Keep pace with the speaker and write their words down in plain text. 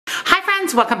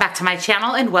friends, welcome back to my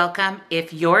channel and welcome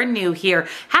if you're new here.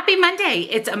 Happy Monday.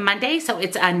 It's a Monday, so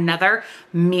it's another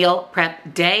meal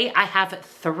prep day. I have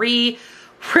 3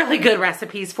 really good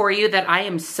recipes for you that I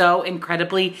am so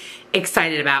incredibly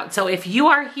excited about. So if you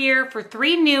are here for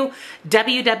 3 new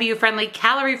WW friendly,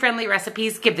 calorie friendly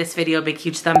recipes, give this video a big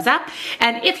huge thumbs up.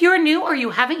 And if you're new or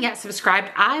you haven't yet subscribed,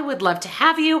 I would love to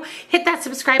have you hit that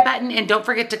subscribe button and don't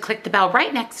forget to click the bell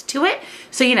right next to it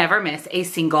so you never miss a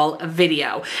single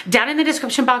video. Down in the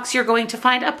description box, you're going to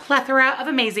find a plethora of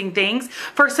amazing things.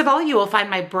 First of all, you will find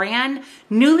my brand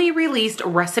newly released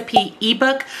recipe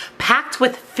ebook packed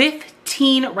with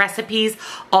 15 recipes,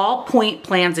 all point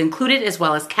plans included, as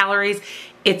well as calories.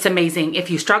 It's amazing. If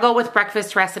you struggle with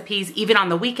breakfast recipes, even on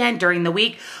the weekend, during the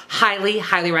week, highly,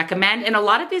 highly recommend. And a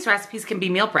lot of these recipes can be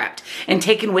meal prepped and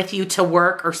taken with you to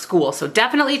work or school. So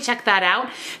definitely check that out.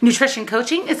 Nutrition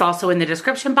coaching is also in the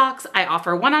description box. I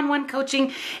offer one-on-one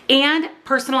coaching and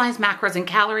personalized macros and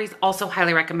calories. Also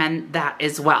highly recommend that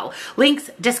as well.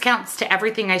 Links, discounts to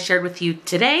everything I shared with you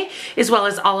today, as well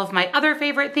as all of my other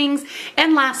favorite things.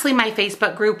 And lastly, my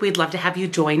Facebook group. We'd love to have you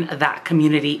join that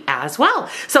community as well.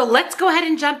 So let's go ahead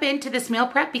and jump into this meal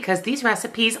prep because these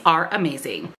recipes are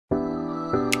amazing.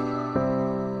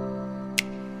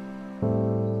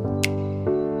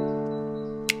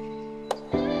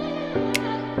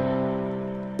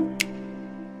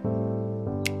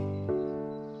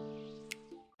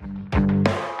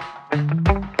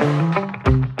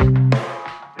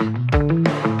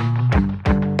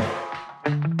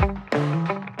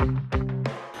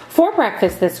 For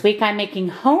breakfast this week, I'm making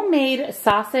homemade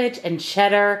sausage and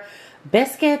cheddar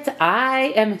biscuits.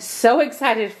 I am so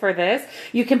excited for this.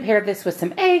 You can pair this with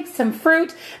some eggs, some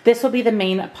fruit. This will be the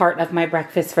main part of my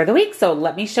breakfast for the week. So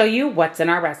let me show you what's in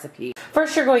our recipe.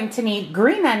 First, you're going to need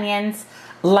green onions,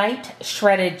 light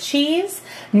shredded cheese,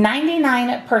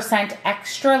 99%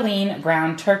 extra lean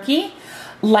ground turkey,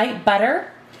 light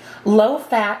butter, low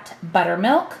fat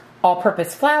buttermilk,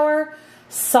 all-purpose flour,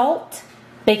 salt,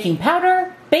 baking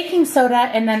powder, baking soda,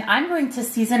 and then I'm going to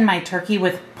season my turkey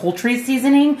with poultry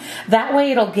seasoning. That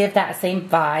way it'll give that same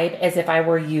vibe as if I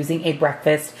were using a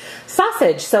breakfast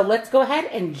sausage. So let's go ahead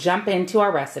and jump into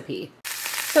our recipe.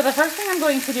 So the first thing I'm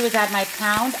going to do is add my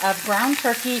pound of ground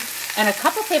turkey and a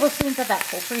couple tablespoons of that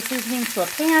poultry seasoning to a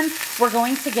pan. We're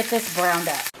going to get this browned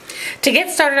up. To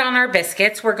get started on our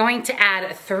biscuits, we're going to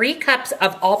add 3 cups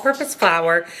of all-purpose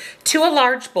flour to a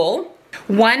large bowl.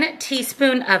 1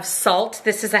 teaspoon of salt,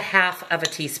 this is a half of a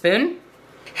teaspoon.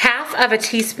 Half of a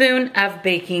teaspoon of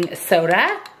baking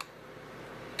soda.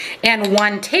 And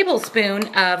 1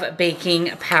 tablespoon of baking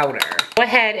powder. Go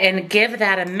ahead and give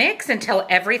that a mix until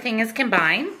everything is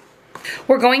combined.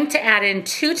 We're going to add in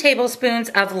 2 tablespoons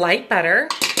of light butter.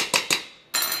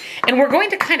 And we're going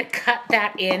to kind of cut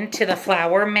that into the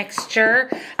flour mixture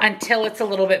until it's a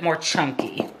little bit more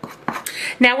chunky.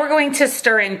 Now we're going to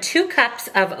stir in 2 cups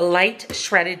of light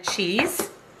shredded cheese.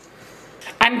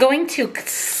 I'm going to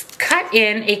cut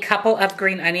in a couple of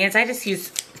green onions. I just use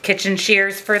kitchen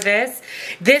shears for this.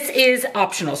 This is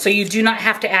optional, so you do not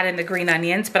have to add in the green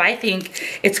onions, but I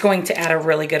think it's going to add a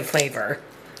really good flavor.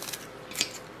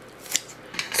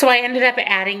 So I ended up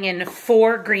adding in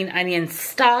 4 green onion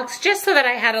stalks just so that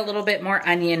I had a little bit more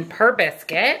onion per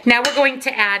biscuit. Now we're going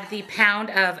to add the pound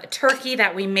of turkey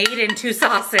that we made into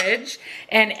sausage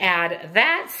and add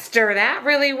that, stir that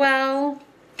really well.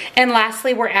 And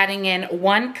lastly, we're adding in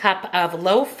 1 cup of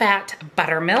low-fat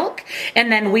buttermilk,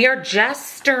 and then we are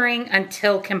just stirring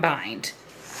until combined.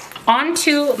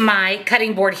 Onto my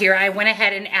cutting board here, I went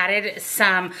ahead and added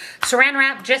some saran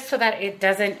wrap just so that it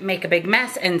doesn't make a big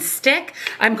mess and stick.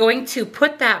 I'm going to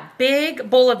put that big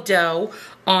bowl of dough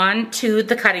onto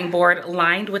the cutting board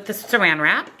lined with the saran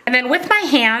wrap. And then with my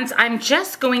hands, I'm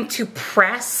just going to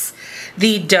press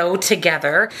the dough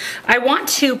together. I want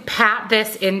to pat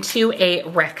this into a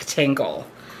rectangle,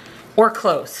 or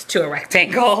close to a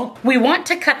rectangle. We want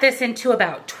to cut this into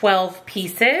about 12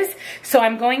 pieces. So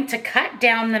I'm going to cut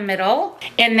down the middle,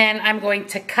 and then I'm going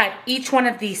to cut each one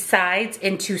of these sides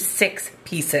into 6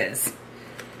 pieces.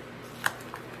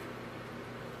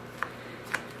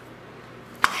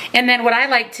 And then what I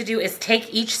like to do is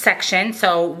take each section,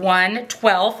 so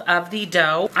 1/12 of the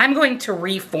dough, I'm going to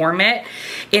reform it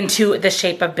into the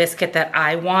shape of biscuit that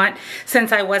I want,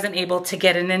 since I wasn't able to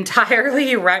get an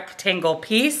entirely rectangle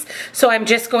piece. So I'm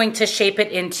just going to shape it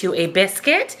into a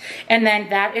biscuit, and then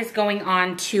that is going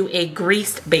on to a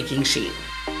greased baking sheet.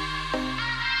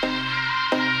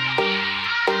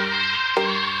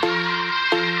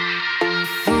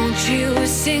 Won't you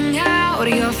sing out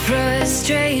your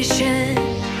frustration?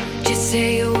 Just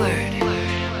say a word.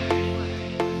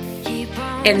 Keep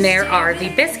on And there are the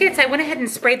biscuits. I went ahead and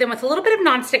sprayed them with a little bit of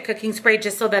nonstick cooking spray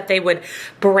just so that they would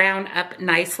brown up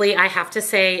nicely. I have to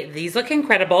say, these look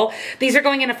incredible. These are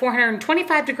going in a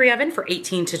 425-degree oven for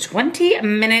 18 to 20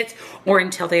 minutes or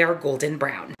until they are golden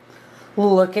brown.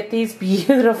 Look at these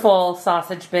beautiful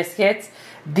sausage biscuits.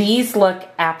 These look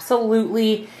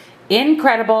absolutely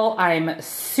incredible. I'm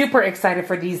super excited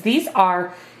for these. These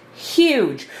are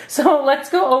huge. So let's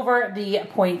go over the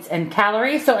points and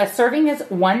calories. So a serving is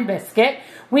 1 biscuit.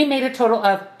 We made a total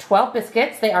of 12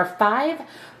 biscuits. They are 5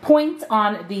 points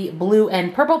on the blue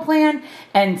and purple plan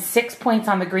and 6 points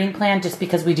on the green plan, just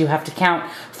because we do have to count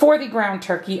for the ground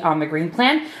turkey on the green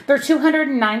plan. They're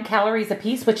 209 calories a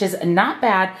piece, which is not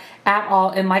bad at all.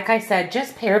 And like I said,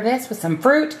 just pair this with some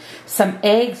fruit, some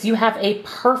eggs. You have a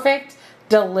perfect,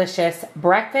 delicious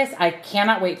breakfast. I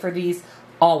cannot wait for these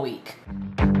all week.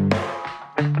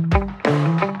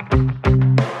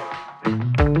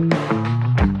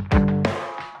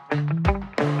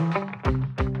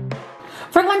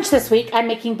 For lunch this week, I'm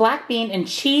making black bean and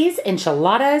cheese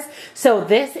enchiladas. So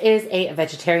this is a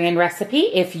vegetarian recipe.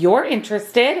 If you're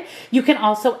interested, you can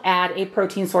also add a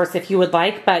protein source if you would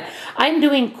like, but I'm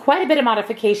doing quite a bit of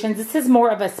modifications. This is more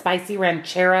of a spicy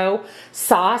ranchero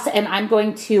sauce, and I'm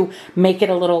going to make it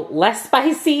a little less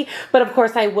spicy, but of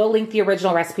course I will link the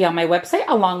original recipe on my website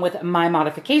along with my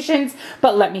modifications,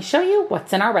 but let me show you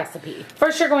what's in our recipe.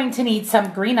 First, you're going to need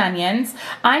some green onions.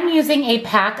 I'm using a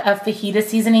pack of fajita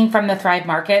seasoning from the Thrive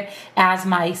Market as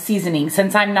my seasoning,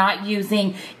 since I'm not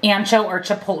using ancho or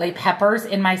chipotle peppers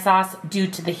in my sauce due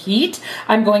to the heat.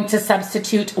 I'm going to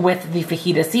substitute with the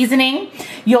fajita seasoning.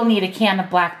 You'll need a can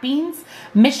of black beans,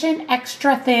 Mission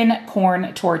extra thin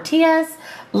corn tortillas,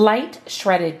 light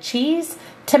shredded cheese,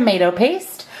 tomato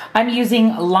paste. I'm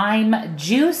using lime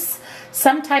juice,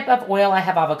 some type of oil. I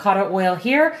have avocado oil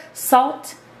here,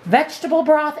 salt, vegetable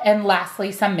broth, and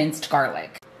lastly some minced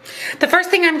garlic. The first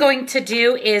thing I'm going to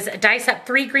do is dice up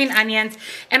 3 green onions,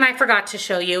 and I forgot to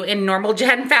show you in normal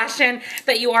Jen fashion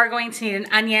that you are going to need an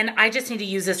onion. I just need to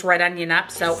use this red onion up,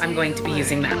 so I'm going to be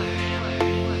using that.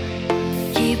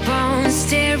 Keep on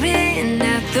staring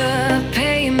at the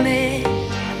pavement.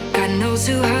 God knows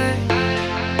who hurt.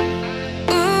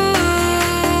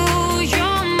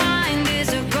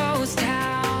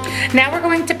 Now we're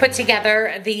going to put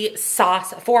together the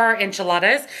sauce for our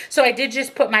enchiladas. So I did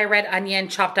just put my red onion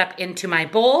chopped up into my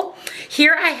bowl.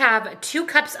 Here I have 2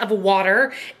 cups of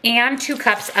water and 2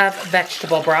 cups of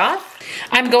vegetable broth.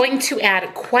 I'm going to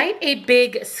add quite a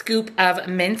big scoop of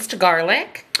minced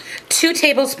garlic, 2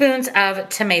 tablespoons of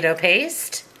tomato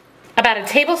paste, about a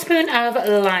tablespoon of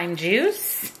lime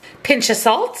juice, pinch of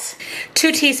salt,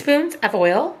 2 teaspoons of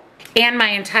oil, and my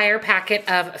entire packet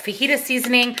of fajita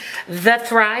seasoning. The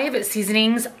Thrive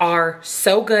seasonings are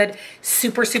so good,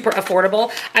 super, super affordable.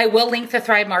 I will link the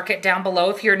Thrive Market down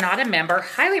below if you're not a member.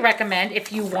 Highly recommend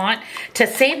if you want to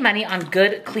save money on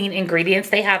good, clean ingredients.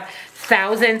 They have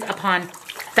thousands upon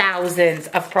thousands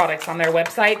of products on their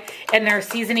website, and their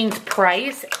seasonings,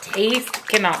 price, taste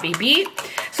cannot be beat.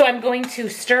 So I'm going to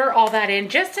stir all that in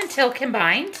just until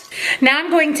combined. Now I'm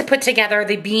going to put together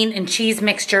the bean and cheese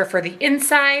mixture for the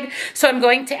inside. So I'm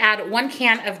going to add 1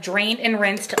 can of drained and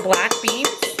rinsed black beans,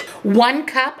 1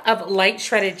 cup of light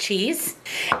shredded cheese,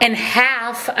 and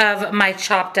half of my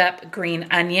chopped up green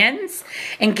onions,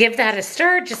 and give that a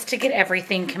stir just to get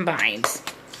everything combined.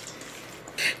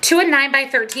 To a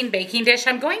 9x13 baking dish,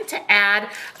 I'm going to add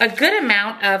a good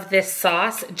amount of this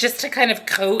sauce just to kind of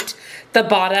coat the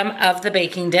bottom of the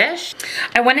baking dish.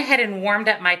 I went ahead and warmed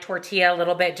up my tortilla a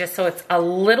little bit just so it's a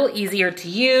little easier to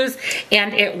use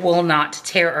and it will not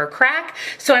tear or crack.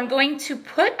 So I'm going to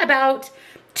put about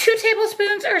 2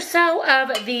 tablespoons or so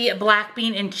of the black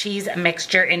bean and cheese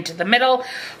mixture into the middle.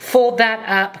 Fold that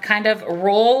up, kind of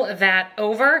roll that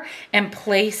over, and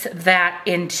place that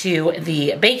into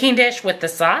the baking dish with the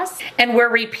sauce. And we're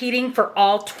repeating for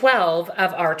all 12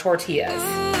 of our tortillas.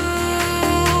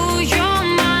 Ooh, your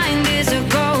mind is a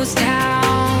ghost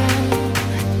town,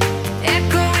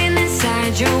 echoing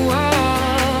inside your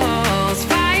walls,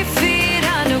 5 feet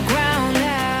underground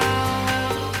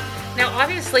now. Now,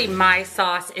 obviously my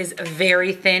sauce is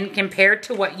very thin compared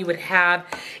to what you would have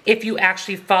if you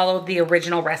actually followed the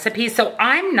original recipe. So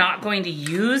I'm not going to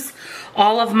use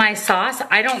all of my sauce.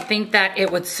 I don't think that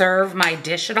it would serve my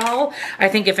dish at all. I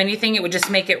think if anything, it would just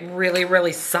make it really,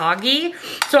 really soggy.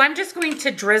 So I'm just going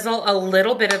to drizzle a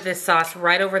little bit of this sauce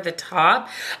right over the top.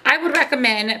 I would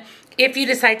recommend if you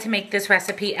decide to make this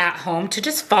recipe at home, to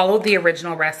just follow the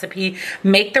original recipe,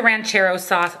 make the ranchero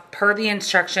sauce per the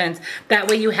instructions. That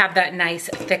way you have that nice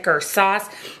thicker sauce.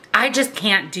 I just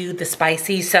can't do the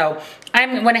spicy, so I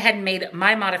went ahead and made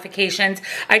my modifications.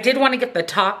 I did want to get the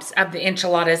tops of the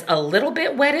enchiladas a little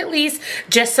bit wet at least,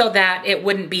 just so that it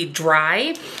wouldn't be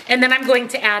dry. And then I'm going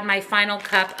to add my final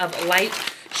cup of light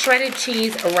shredded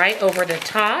cheese right over the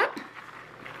top.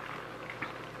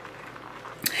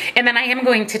 And then I am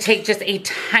going to take just a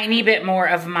tiny bit more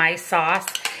of my sauce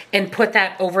and put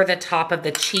that over the top of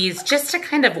the cheese just to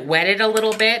kind of wet it a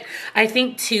little bit. I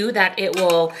think too that it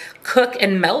will cook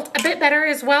and melt a bit better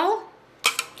as well.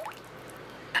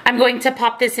 I'm going to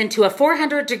pop this into a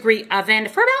 400-degree oven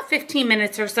for about 15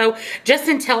 minutes or so, just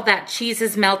until that cheese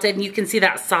is melted and you can see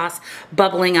that sauce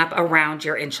bubbling up around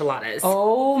your enchiladas.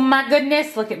 Oh my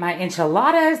goodness, look at my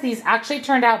enchiladas. These actually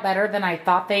turned out better than I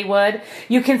thought they would.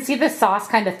 You can see the sauce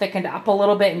kind of thickened up a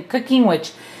little bit in cooking,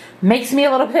 which makes me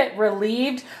a little bit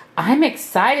relieved. I'm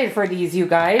excited for these, you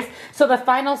guys. So the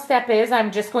final step is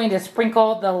I'm just going to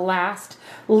sprinkle the last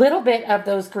little bit of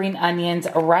those green onions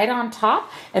right on top,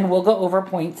 and we'll go over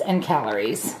points and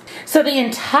calories. So the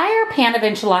entire pan of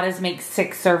enchiladas makes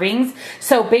 6 servings.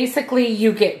 So basically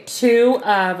you get 2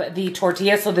 of the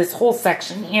tortilla, so this whole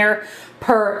section here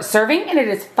per serving, and it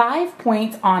is 5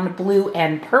 points on blue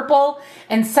and purple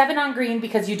and 7 on green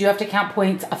because you do have to count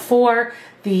points for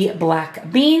the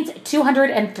black beans.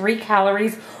 203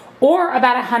 calories, or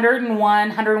about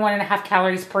 101 and a half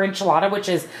calories per enchilada, which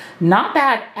is not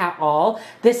bad at all.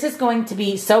 This is going to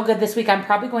be so good this week. I'm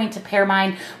probably going to pair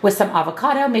mine with some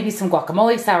avocado, maybe some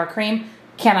guacamole, sour cream.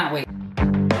 Cannot wait.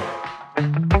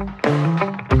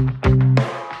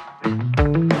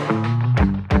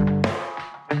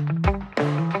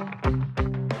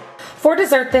 For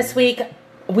dessert this week,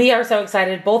 we are so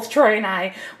excited. Both Troy and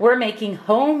I, we're making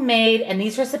homemade, and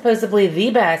these are supposedly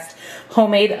the best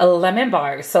homemade lemon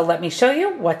bars. So let me show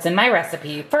you what's in my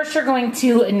recipe. First, you're going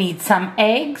to need some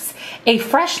eggs, a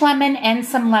fresh lemon and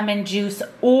some lemon juice,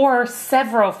 or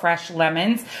several fresh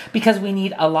lemons, because we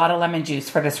need a lot of lemon juice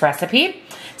for this recipe.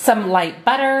 Some light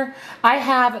butter. I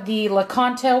have the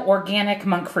LAKANTO organic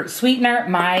monk fruit sweetener,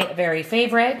 my very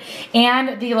favorite,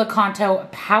 and the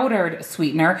LAKANTO powdered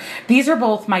sweetener. These are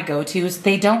both my go-tos.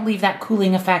 They don't leave that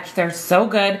cooling effect. They're so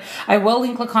good. I will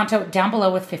link LAKANTO down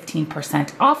below with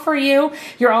 15% off for you.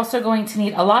 You're also going to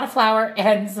need a lot of flour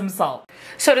and some salt.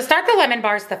 So to start the lemon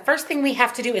bars, the first thing we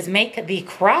have to do is make the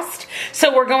crust.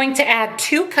 So we're going to add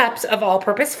 2 cups of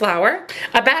all-purpose flour,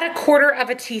 about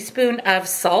 1/4 teaspoon of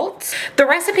salt. The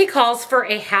recipe calls for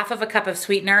 1/2 cup of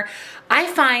sweetener. I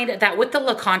find that with the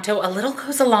LAKANTO, a little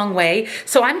goes a long way.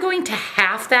 So I'm going to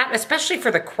half that, especially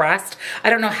for the crust. I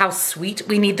don't know how sweet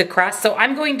we need the crust, so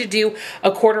I'm going to do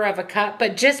 1/4 cup,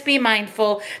 but just be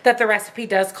mindful that the recipe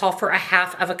does call for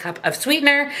 1/2 cup of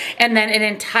sweetener and then an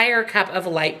entire cup of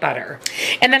light butter.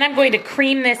 And then I'm going to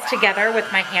cream this together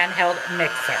with my handheld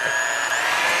mixer.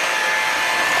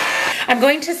 I'm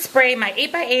going to spray my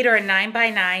 8x8 or a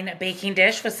 9x9 baking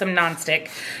dish with some nonstick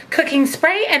cooking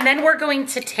spray, and then we're going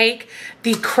to take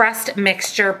the crust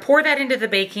mixture, pour that into the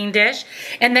baking dish,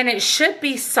 and then it should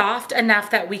be soft enough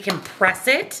that we can press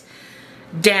it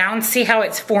down. See how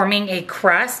it's forming a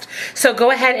crust? So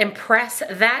go ahead and press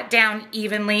that down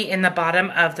evenly in the bottom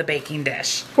of the baking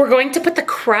dish. We're going to put the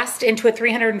crust into a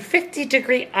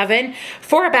 350-degree oven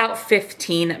for about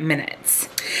 15 minutes.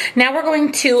 Now we're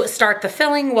going to start the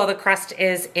filling while the crust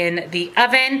is in the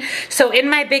oven. So in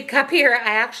my big cup here,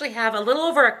 I actually have a little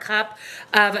over 1 cup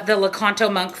of the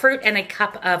LAKANTO monk fruit and 1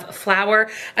 cup of flour.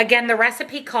 Again, the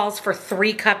recipe calls for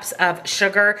 3 cups of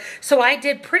sugar. So I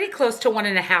did pretty close to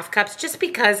 1.5 cups just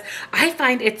because I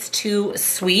find it's too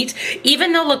sweet.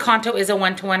 Even though LAKANTO is a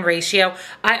 1-to-1 ratio,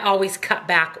 I always cut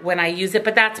back when I use it,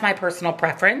 but that's my personal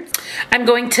preference. I'm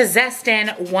going to zest in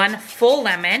 1 full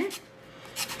lemon.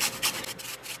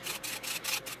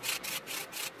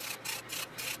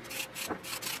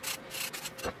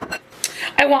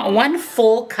 I want 1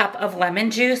 full cup of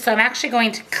lemon juice, so I'm actually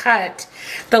going to cut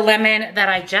the lemon that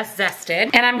I just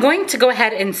zested, and I'm going to go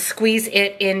ahead and squeeze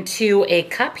it into a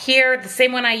cup here, the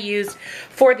same one I used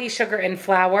for the sugar and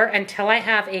flour. Until I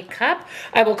have a cup,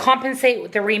 I will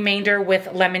compensate the remainder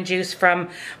with lemon juice from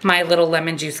my little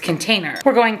lemon juice container.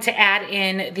 We're going to add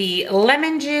in the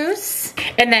lemon juice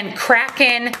and then crack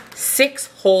in 6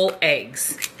 whole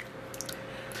eggs.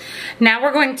 Now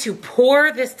we're going to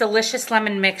pour this delicious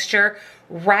lemon mixture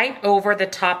right over the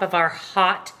top of our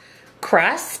hot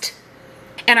crust.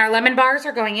 And our lemon bars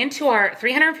are going into our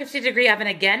 350-degree oven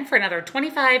again for another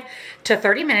 25 to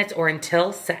 30 minutes or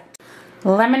until set.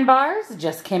 Lemon bars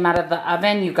just came out of the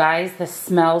oven. You guys, this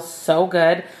smells so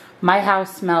good. My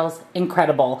house smells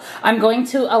incredible. I'm going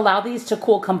to allow these to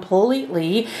cool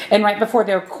completely, and right before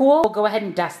they're cool, we'll go ahead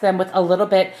and dust them with a little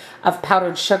bit of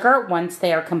powdered sugar once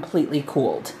they are completely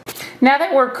cooled. Now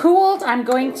that we're cooled, I'm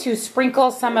going to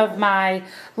sprinkle some of my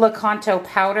LAKANTO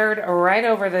powdered right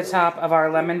over the top of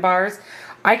our lemon bars.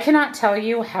 I cannot tell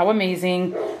you how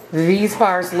amazing these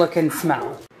bars look and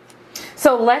smell.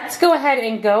 So let's go ahead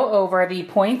and go over the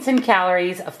points and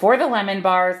calories for the lemon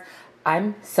bars.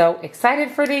 I'm so excited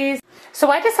for these. So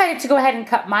I decided to go ahead and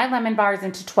cut my lemon bars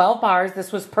into 12 bars.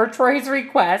 This was per Troy's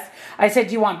request. I said,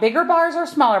 do you want bigger bars or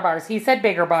smaller bars? He said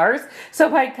bigger bars. So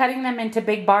by cutting them into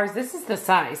big bars, this is the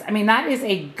size. I mean, that is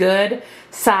a good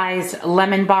sized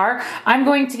lemon bar. I'm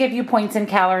going to give you points and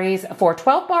calories for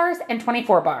 12 bars and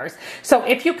 24 bars. So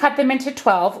if you cut them into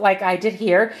 12, like I did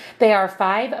here, they are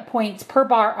 5 points per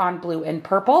bar on blue and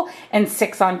purple and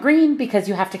 6 on green because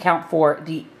you have to count for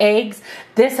the eggs.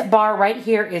 This bar right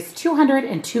here is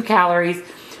 202 calories,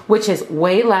 which is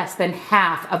way less than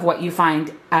half of what you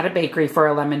find at a bakery for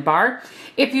a lemon bar.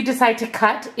 If you decide to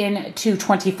cut into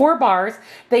 24 bars,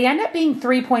 they end up being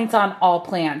 3 points on all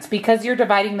plans because you're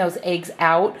dividing those eggs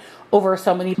out over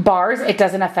so many bars. It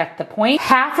doesn't affect the point.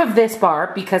 Half of this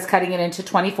bar, because cutting it into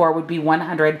 24 would be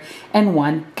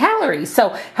 101 calories.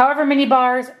 So however many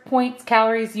bars, points,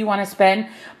 calories you want to spend,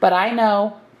 but I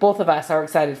know both of us are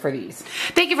excited for these.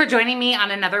 Thank you for joining me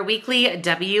on another weekly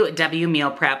WW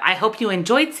Meal Prep. I hope you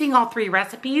enjoyed seeing all 3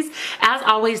 recipes. As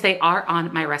always, they are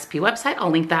on my recipe website. I'll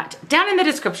link that down in the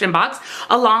description box,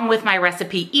 along with my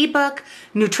recipe ebook,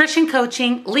 nutrition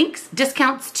coaching, links,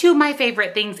 discounts to my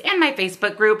favorite things, and my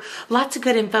Facebook group. Lots of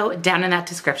good info down in that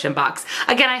description box.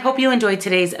 Again, I hope you enjoyed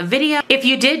today's video. If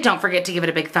you did, don't forget to give it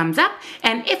a big thumbs up.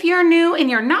 And if you're new and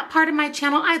you're not part of my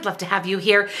channel, I'd love to have you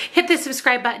here. Hit the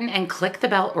subscribe button and click the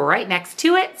bell right next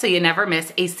to it so you never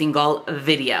miss a single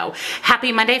video.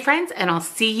 Happy Monday, friends, and I'll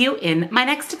see you in my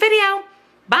next video.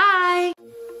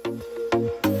 Bye!